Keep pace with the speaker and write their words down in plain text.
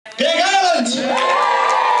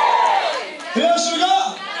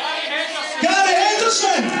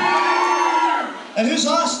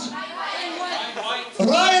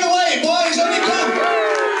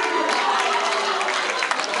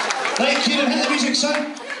get the music,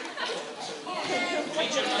 son.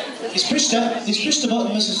 He's pushed it. He's pushed the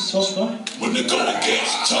button, Mrs. Oscar. When the going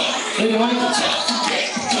gets tough. Lady White. Tough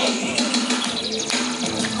gets tough.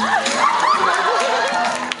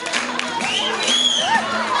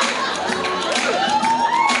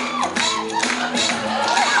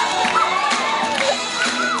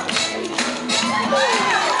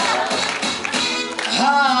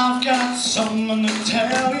 I've got something to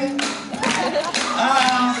tell you.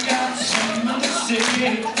 I've got something to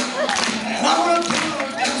say. And I wanna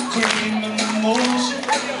put this cream in the motion.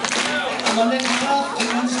 I'm gonna let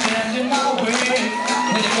nothing stand in my way.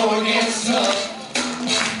 When the going gets tough,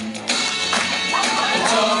 the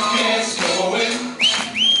tough gets going.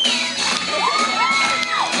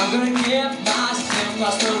 I'm gonna get myself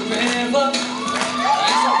across the river.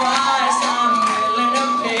 It's a price I'm willing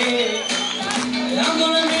to pay. I'm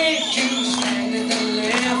gonna make you stand and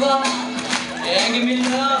deliver. Yeah, give me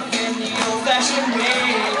love in the old-fashioned way.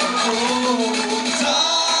 Oh,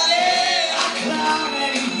 darling, I'll climb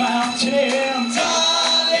any mountain.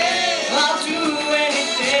 Darling, I'll do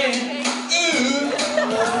anything. Ooh,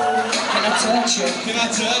 can I touch you? Can I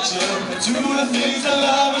touch you? Do the things that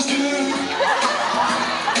lovers do.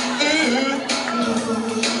 Ooh,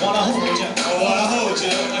 wanna hold you? I wanna hold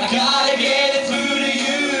you. I gotta get it through to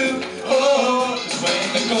you. Oh, 'cause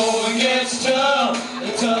when the going gets tough,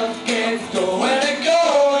 the tough gets going. The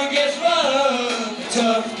going gets rough, the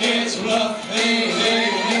tough gets rough. Hey, hey,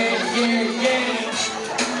 hey, hey, hey.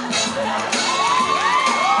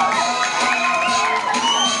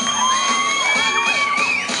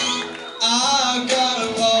 I've got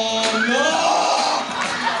a long walk.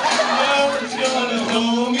 Love's gonna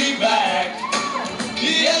hold me back.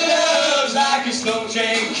 Yeah, love's like a snow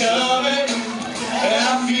train coming, And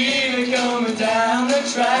I feel it coming down the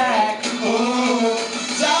track. Oh,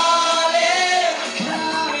 darling,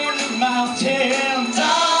 climbing the mountain.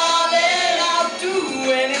 Darling, I'll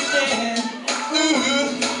do anything. ooh,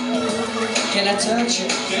 Can I touch you?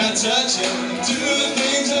 can I touch you? Do the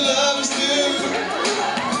things that lovers do.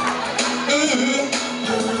 Ooh,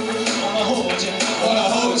 Wanna hold you? wanna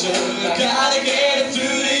hold you. Gotta get